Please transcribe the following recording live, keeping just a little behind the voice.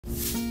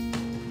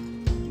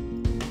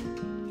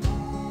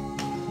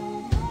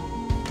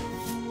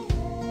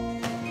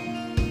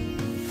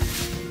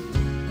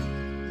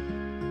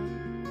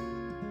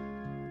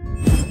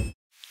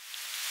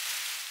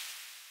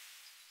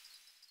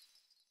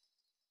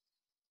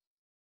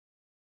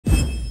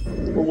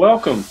Well,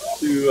 welcome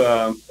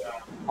to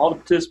all the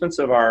participants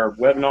of our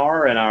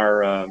webinar and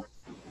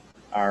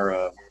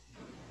our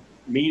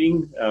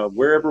meeting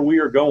wherever we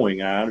are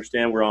going. I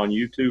understand we're on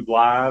YouTube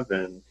Live,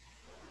 and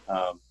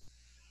um,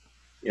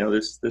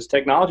 this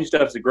technology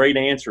stuff is a great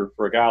answer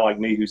for a guy like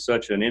me who's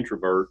such an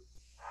introvert.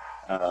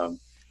 Um,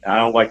 I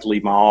don't like to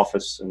leave my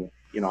office, and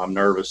I'm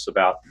nervous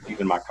about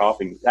even my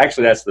coffee.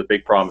 Actually, that's the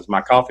big problem. Is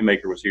my coffee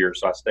maker was here,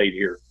 so I stayed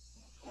here.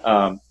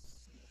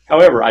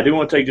 However, I do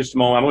want to take just a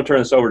moment. I'm going to turn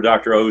this over to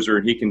Dr. Ozer,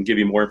 and he can give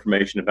you more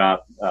information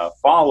about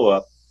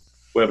follow-up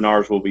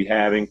webinars we'll be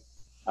having.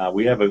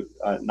 We have a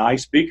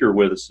nice speaker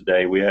with us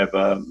today. We have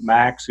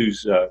Max,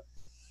 who's a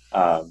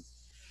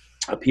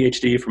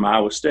PhD from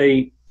Iowa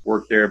State,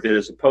 worked there a bit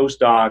as a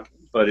postdoc,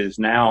 but is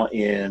now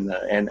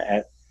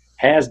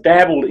has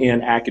dabbled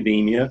in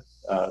academia.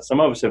 Some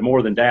of us have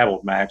more than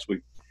dabbled, Max.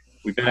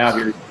 We've been out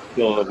here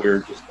still. We're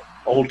just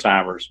old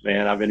timers,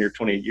 man. I've been here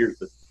 28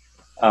 years,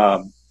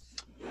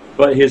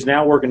 but he's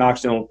now working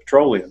Occidental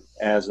Petroleum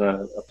as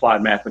an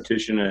applied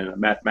mathematician and a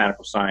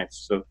mathematical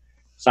scientist.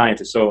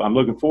 So I'm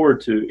looking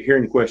forward to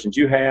hearing the questions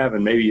you have,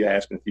 and maybe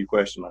asking a few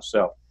questions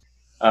myself.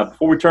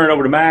 Before we turn it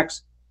over to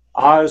Max,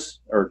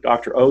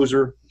 Dr.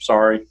 Ozer,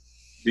 sorry,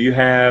 do you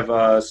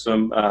have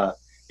some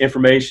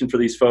information for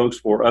these folks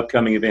for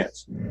upcoming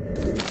events?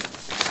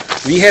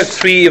 We have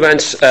three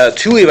events,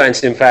 two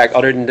events, in fact,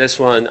 other than this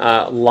one,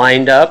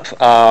 lined up.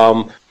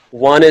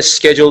 One is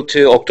scheduled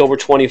to October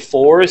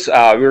 24th.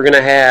 We're going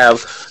to have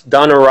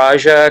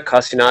Dhanaraja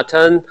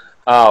Kasinathan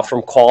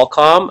from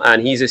Qualcomm,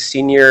 and he's a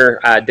senior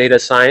data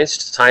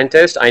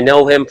scientist. I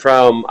know him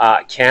from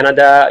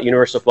Canada,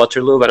 University of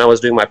Waterloo, when I was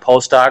doing my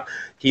postdoc.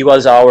 He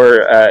was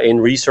our in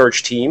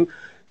research team.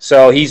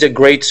 So he's a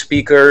great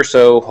speaker,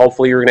 so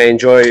hopefully you're going to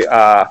enjoy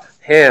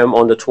him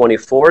on the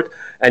 24th.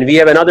 And we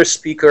have another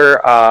speaker,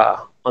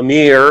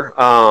 Amir.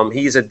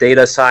 He's a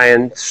data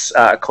science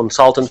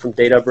consultant from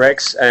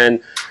Databricks,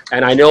 and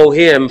I know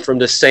him from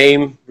the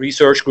same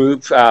research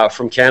group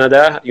from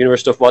Canada,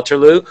 University of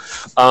Waterloo.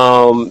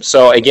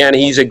 So again,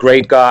 he's a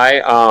great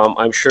guy.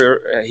 I'm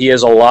sure he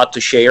has a lot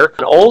to share.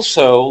 And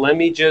also, let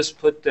me just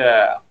put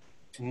the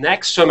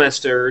next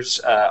semester's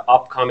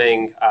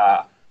upcoming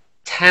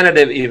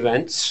tentative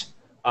events.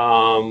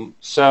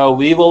 So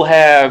we will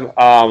have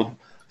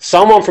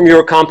someone from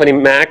your company,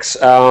 Max.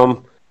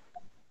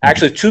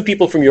 Actually, two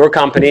people from your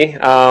company.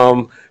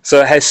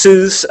 So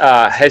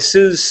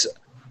Jesus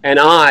and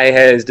I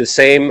has the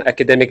same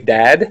academic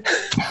dad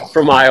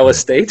from Iowa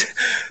State.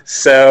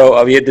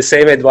 So we had the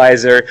same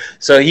advisor.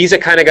 So he's the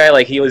kind of guy,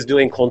 like, he was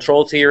doing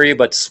control theory,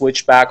 but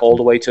switched back all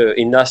the way to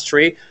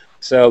industry.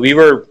 So we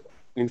were,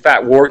 in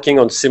fact, working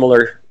on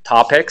similar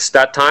topics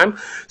that time.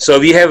 So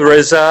we have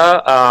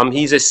Reza.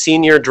 He's a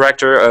senior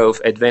director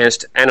of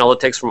advanced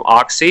analytics from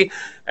Oxy,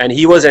 and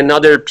he was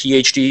another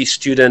PhD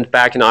student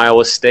back in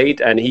Iowa State,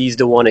 and he's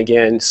the one,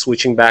 again,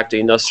 switching back to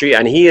industry,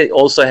 and he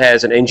also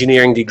has an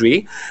engineering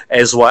degree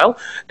as well.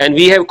 And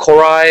we have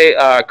Koray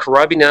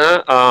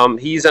Karabina.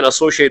 He's an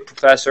associate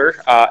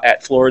professor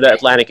at Florida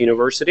Atlantic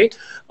University.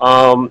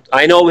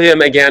 I know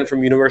him, again,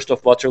 from University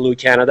of Waterloo,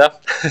 Canada.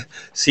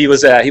 So he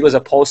was a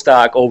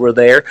postdoc over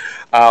there,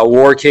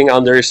 working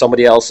under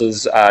somebody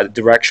else's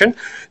direction.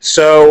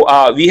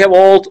 So we have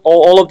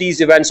all of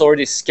these events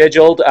already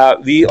scheduled.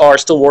 We are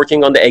still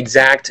working on the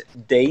exact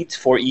date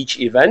for each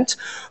event.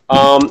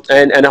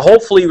 And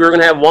hopefully we're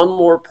going to have one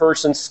more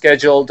person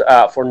scheduled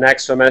for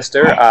next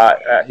semester.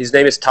 His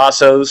name is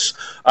Tassos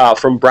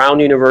from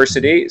Brown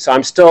University. So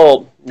I'm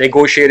still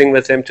negotiating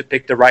with him to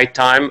pick the right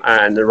time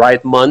and the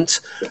right month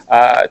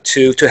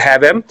to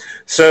have him.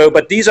 So,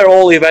 but these are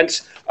all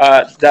events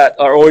that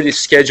are already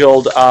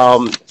scheduled.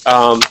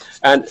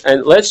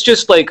 And let's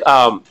just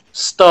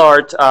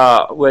start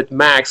with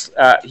Max.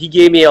 He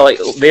gave me a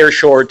very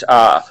short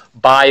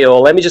bio.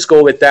 Let me just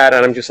go with that,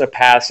 and I'm just going to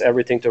pass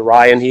everything to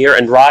Ryan here.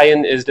 And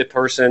Ryan is the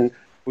person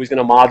who's going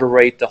to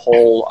moderate the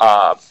whole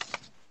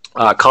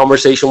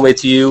conversation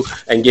with you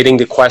and getting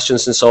the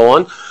questions and so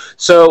on.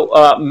 So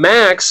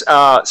Max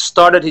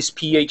started his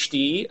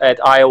PhD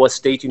at Iowa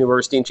State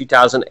University in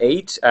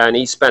 2008, and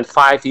he spent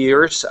 5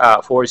 years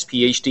for his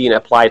PhD in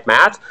applied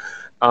math.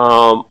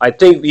 I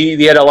think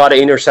we had a lot of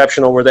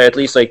interception over there, at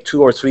least like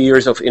 2 or 3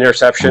 years of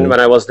interception when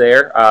I was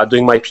there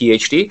doing my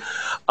PhD.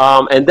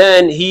 And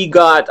then he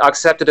got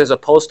accepted as a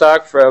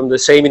postdoc from the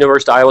same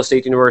university, Iowa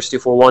State University,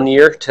 for 1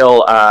 year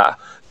till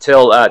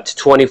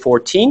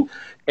 2014.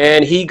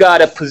 And he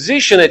got a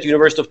position at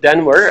University of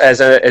Denver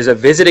as a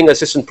visiting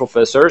assistant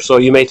professor. So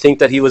you may think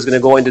that he was going to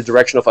go in the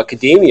direction of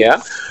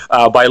academia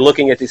by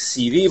looking at his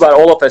CV, but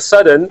all of a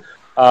sudden,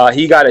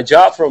 he got a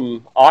job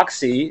from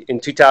Oxy in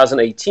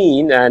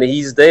 2018, and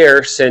he's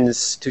there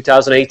since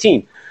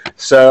 2018.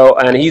 So,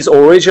 and he's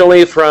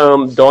originally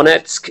from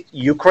Donetsk,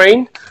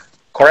 Ukraine.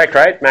 Correct,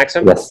 right,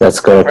 Maksym? Yes, that's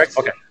correct.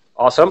 Okay,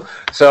 awesome.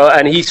 So,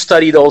 and he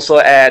studied also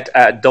at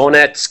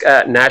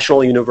Donetsk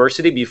National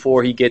University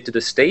before he get to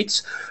the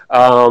States.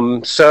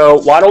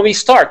 So why don't we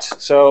start?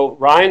 So,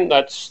 Ryan,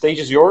 that stage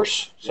is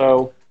yours.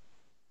 So,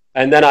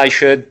 and then I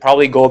should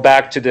probably go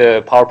back to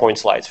the PowerPoint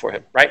slides for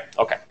him, right?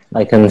 Okay.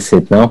 I can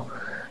sit now.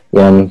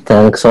 Yeah, and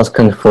thanks,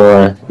 Oscar,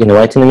 for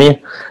inviting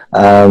me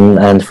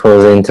and for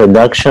the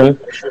introduction.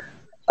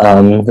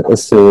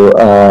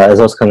 As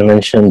Oscar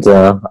mentioned,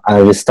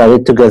 we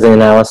studied together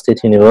in Iowa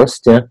State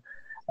University.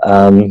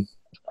 Um,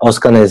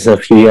 Oscar is a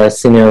few years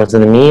senior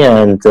than me,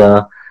 and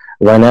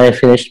when I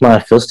finished my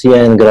first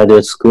year in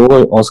graduate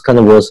school,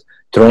 Oscar was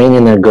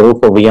training a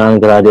group of young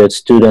graduate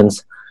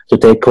students to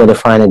take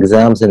qualifying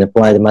exams in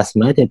applied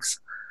mathematics.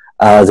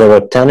 There were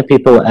 10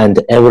 people, and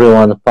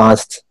everyone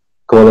passed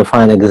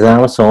qualifying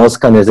exams. So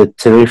Oscar is a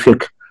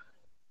terrific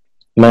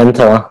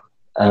mentor,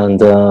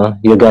 and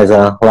you guys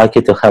are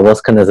lucky to have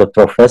Oscar as a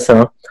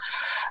professor.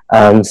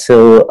 I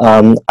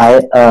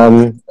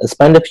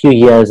spent a few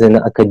years in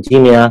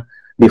academia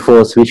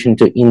before switching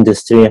to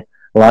industry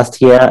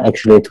last year.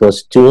 Actually, it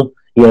was 2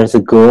 years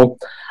ago.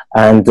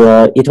 And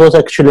it was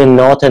actually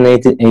not an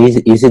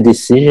easy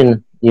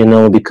decision,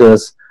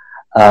 because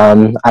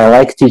I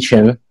like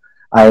teaching.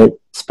 I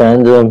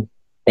spent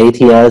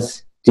 8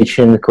 years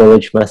teaching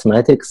college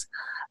mathematics,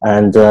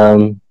 and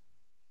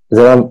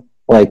there are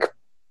like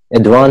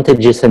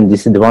advantages and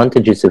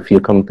disadvantages if you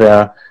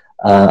compare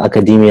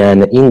academia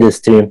and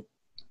industry.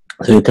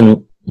 So you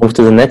can move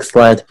to the next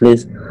slide,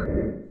 please.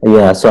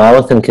 Yeah, so I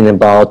was thinking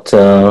about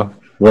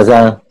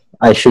whether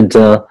I should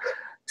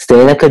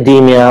stay in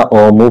academia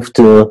or move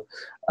to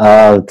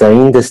the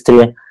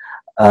industry.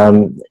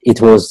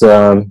 It was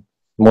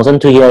more than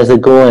 2 years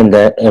ago, and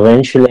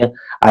eventually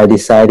I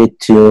decided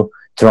to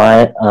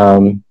try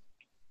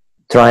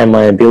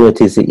my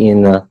abilities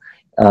in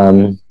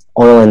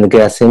oil and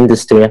gas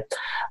industry.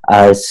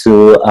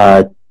 2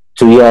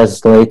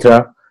 years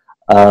later,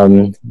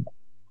 I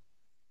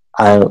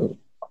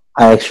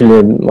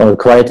actually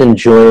quite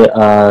enjoy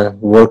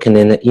working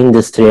in the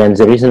industry, and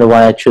the reason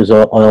why I chose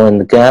oil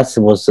and gas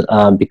was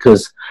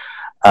because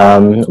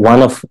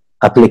one of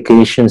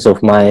applications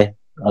of my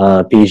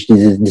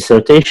PhD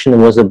dissertation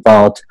was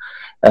about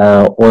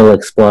oil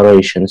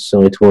exploration.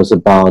 So it was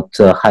about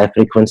high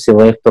frequency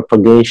wave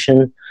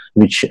propagation,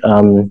 which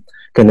can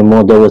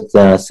model with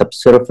the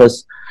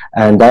subsurface.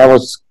 And I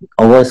was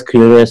always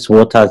curious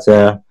what are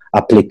the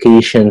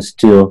applications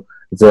to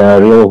the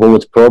real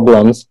world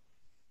problems.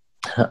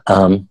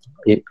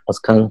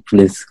 Oscar,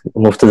 please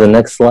move to the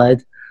next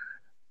slide.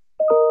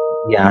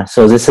 Yeah,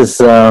 so this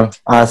is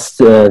us.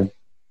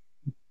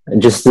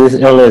 Just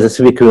earlier this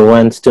week we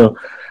went to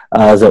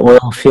the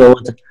oil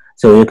field.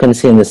 So you can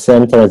see in the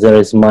center there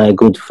is my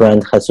good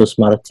friend Jesus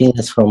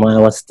Martinez from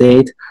Iowa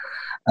State.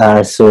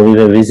 So we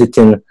were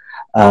visiting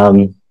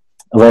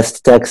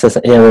West Texas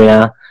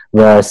area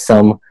where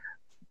some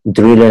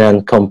drilling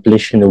and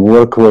completion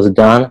work was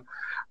done.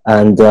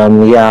 And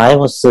I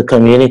was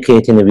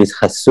communicating with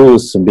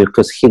Jesus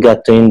because he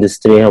got to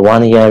industry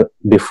 1 year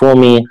before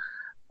me,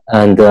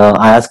 and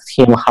I asked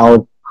him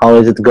how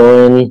is it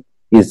going?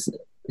 Is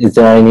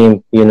there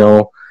any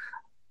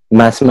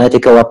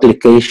mathematical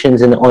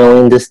applications in oil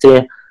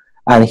industry?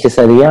 And he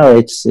said, yeah,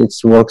 it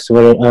works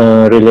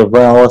really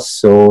well.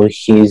 So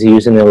he's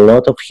using a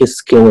lot of his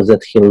skills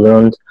that he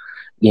learned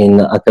in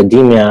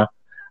academia.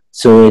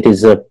 So it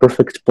is a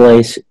perfect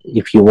place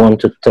if you want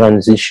to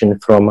transition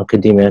from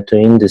academia to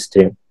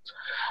industry.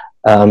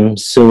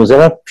 So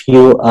there are a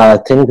few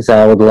things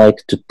I would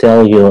like to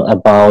tell you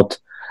about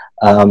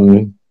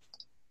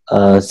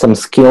some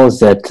skills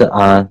that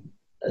are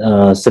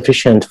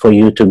sufficient for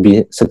you to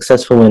be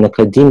successful in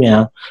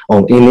academia,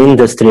 or in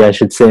industry, I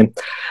should say.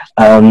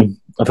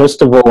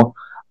 First of all,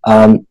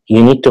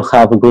 you need to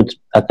have a good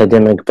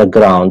academic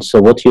background.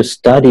 So what you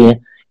study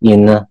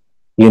in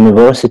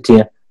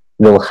university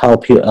will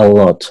help you a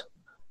lot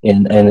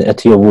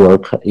at your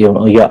work.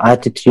 Your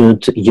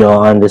attitude,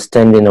 your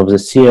understanding of the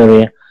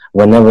theory,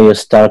 whenever you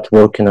start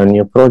working on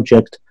your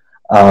project,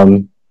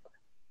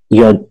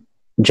 your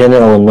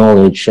general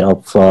knowledge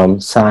of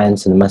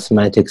science and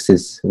mathematics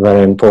is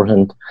very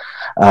important.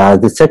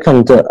 The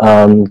second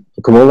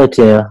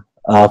quality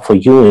for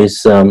you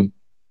is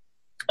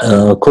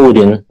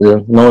coding,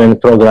 knowing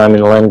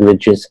programming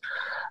languages.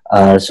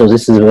 So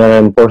this is very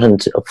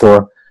important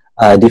for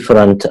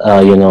different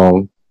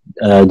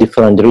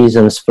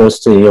reasons.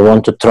 First, you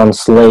want to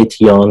translate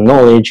your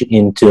knowledge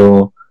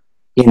into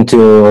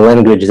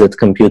language that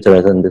computer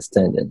is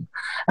understanding,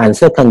 and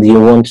second, you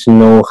want to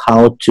know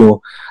how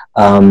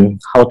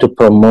to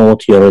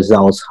promote your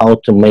results, how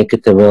to make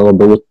it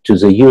available to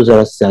the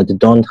users that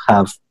don't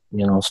have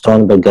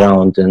strong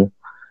background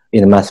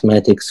in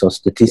mathematics or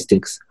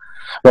statistics.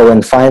 Well,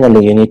 and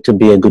finally, you need to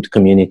be a good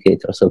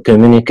communicator. So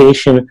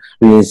communication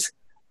with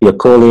your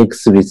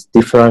colleagues with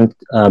different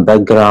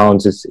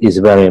backgrounds is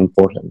very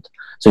important.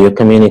 So your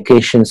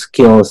communication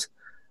skills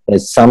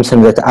is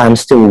something that I'm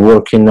still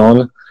working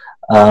on.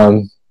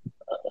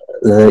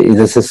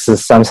 This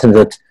is something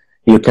that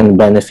you can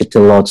benefit a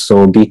lot.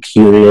 So be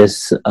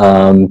curious,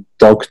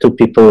 talk to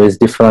people with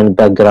different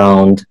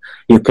background.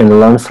 You can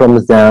learn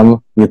from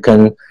them. You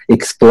can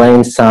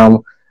explain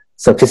some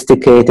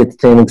sophisticated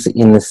things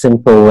in a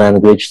simple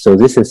language. So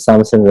this is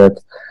something that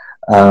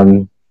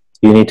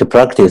you need to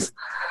practice.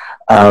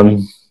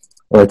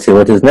 Let's see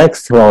what is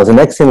next. Well, the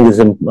next thing is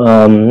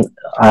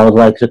I would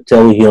like to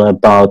tell you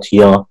about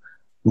your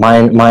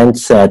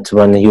mindset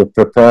when you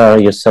prepare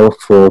yourself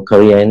for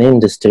career in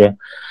industry.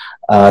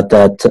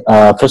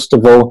 First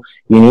of all,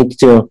 you need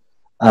to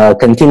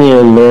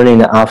continue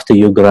learning after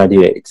you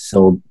graduate.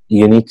 So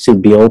you need to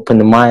be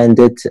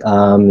open-minded.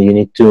 You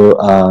need to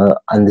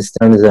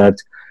understand that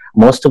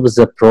most of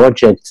the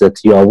projects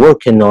that you are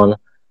working on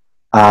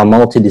are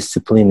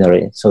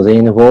multidisciplinary. So they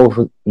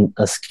involve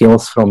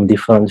skills from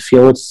different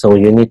fields. So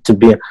you need to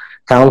be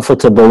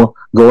comfortable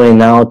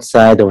going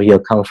outside of your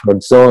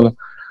comfort zone.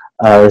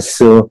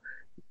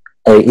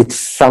 It's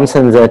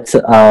something that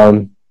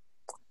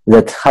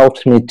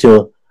helped me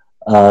to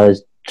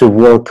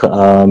work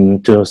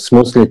to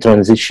smoothly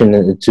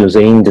transition to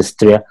the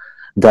industry.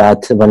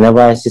 That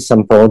whenever I see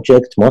some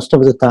project, most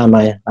of the time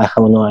I have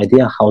no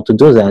idea how to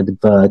do that,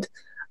 but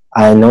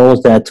I know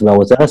that,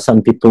 well, there are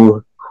some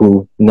people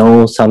who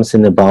know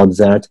something about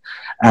that,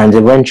 and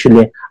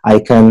eventually I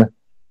can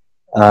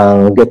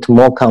get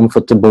more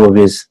comfortable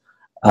with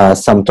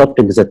some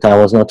topics that I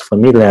was not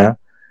familiar,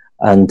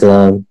 and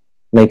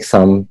make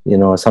some,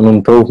 some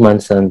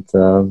improvements, and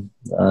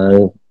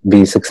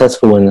be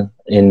successful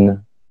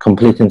in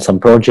completing some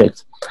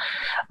projects.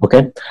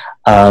 Okay,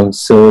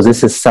 so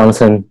this is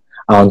something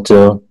I want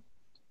to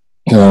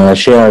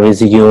share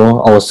with you.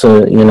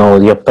 Also,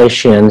 your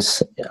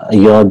patience,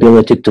 your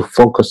ability to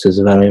focus is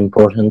very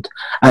important,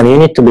 and you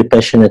need to be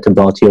passionate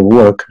about your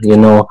work.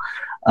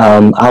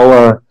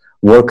 Our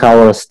work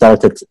hours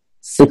start at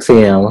 6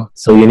 a.m.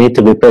 So you need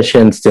to be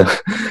patient to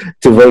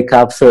wake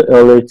up so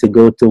early to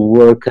go to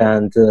work,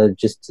 and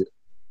just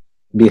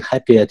be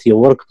happy at your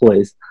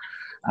workplace,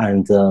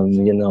 and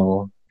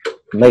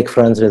make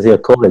friends with your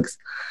colleagues.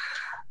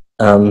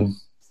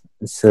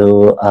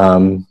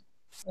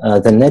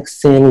 The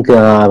next thing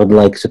I would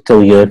like to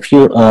tell you a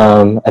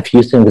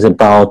few things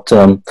about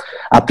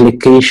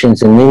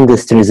applications in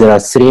industry. There are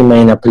three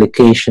main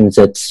applications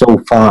that so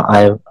far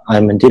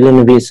I'm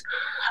dealing with.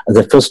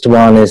 The first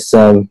one is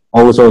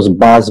all those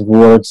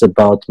buzzwords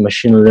about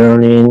machine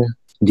learning,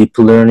 deep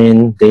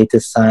learning, data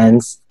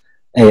science,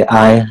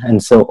 AI,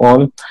 and so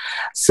on.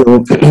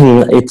 So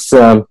it's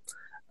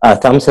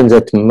something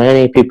that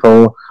many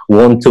people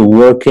want to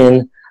work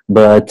in,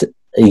 but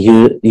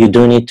you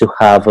do need to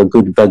have a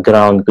good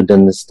background, good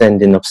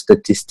understanding of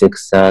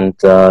statistics, and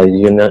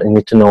you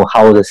need to know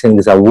how the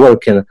things are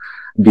working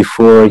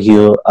before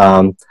you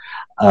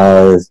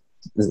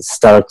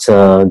start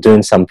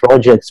doing some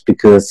projects,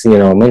 because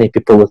many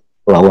people,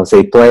 well,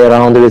 they play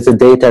around with the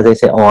data. They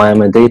say, "Oh,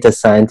 I'm a data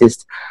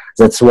scientist."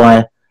 That's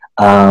why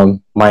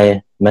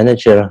my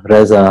manager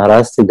Reza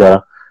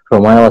Rastigar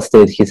from Iowa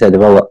State, he said,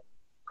 "Well,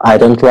 I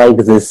don't like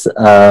this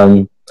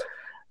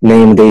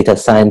name data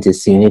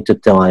scientist. You need to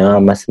tell you're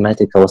a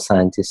mathematical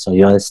scientist, or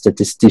you're a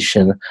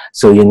statistician.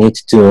 So you need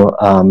to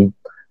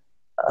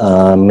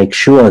make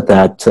sure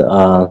that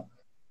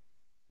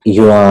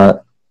you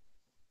are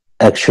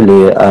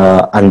actually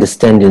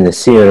understanding the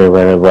theory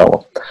very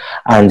well."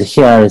 And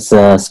here is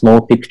a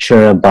small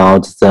picture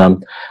about the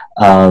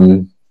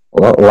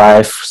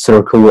life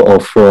circle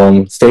of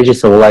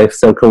stages of life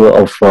circle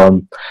of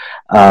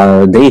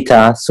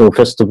data. So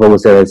first of all,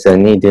 there is a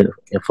need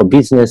for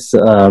business,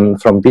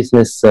 from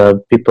business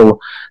people.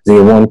 They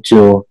want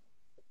to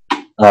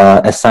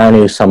assign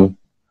you some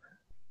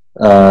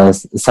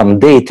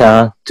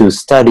data to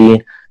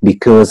study,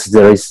 because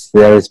there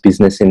is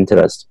business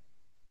interest.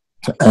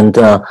 And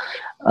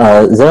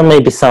there may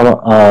be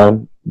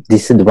some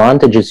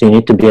disadvantages. You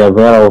need to be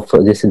aware of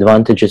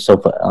disadvantages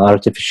of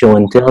artificial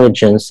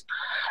intelligence.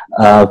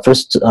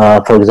 First,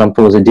 for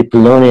example, the deep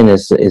learning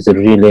is a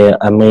really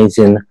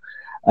amazing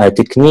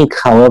technique.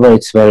 However,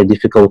 it's very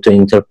difficult to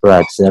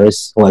interpret. There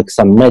is like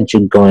some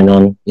magic going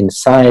on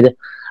inside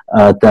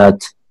that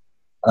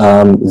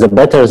the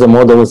better the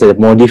model, the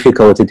more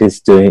difficult it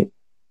is to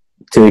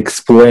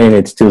explain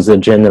it to the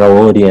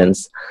general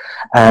audience.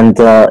 And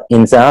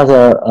in the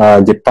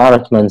other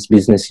departments,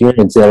 business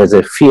units, there is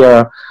a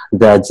fear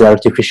that the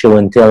artificial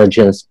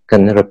intelligence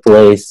can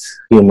replace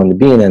human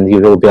being and you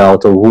will be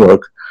out of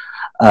work.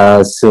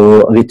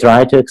 So we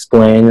try to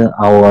explain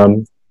our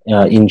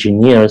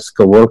engineers,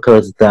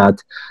 co-workers,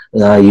 that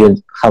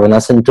you have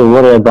nothing to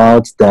worry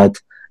about, that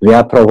we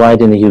are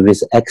providing you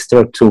with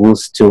extra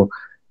tools to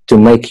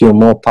make you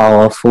more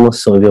powerful.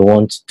 So we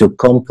want to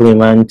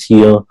complement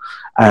you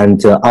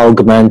and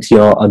augment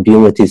your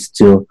abilities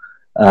to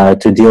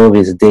deal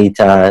with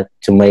data,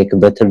 to make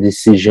better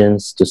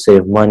decisions, to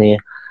save money.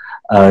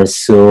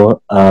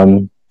 So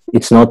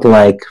it's not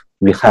like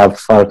we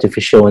have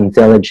artificial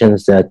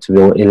intelligence that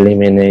will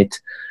eliminate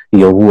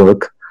your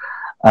work.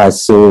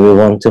 So we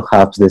want to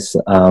have this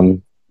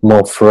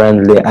more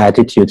friendly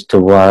attitude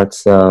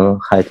towards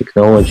high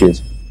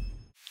technologies.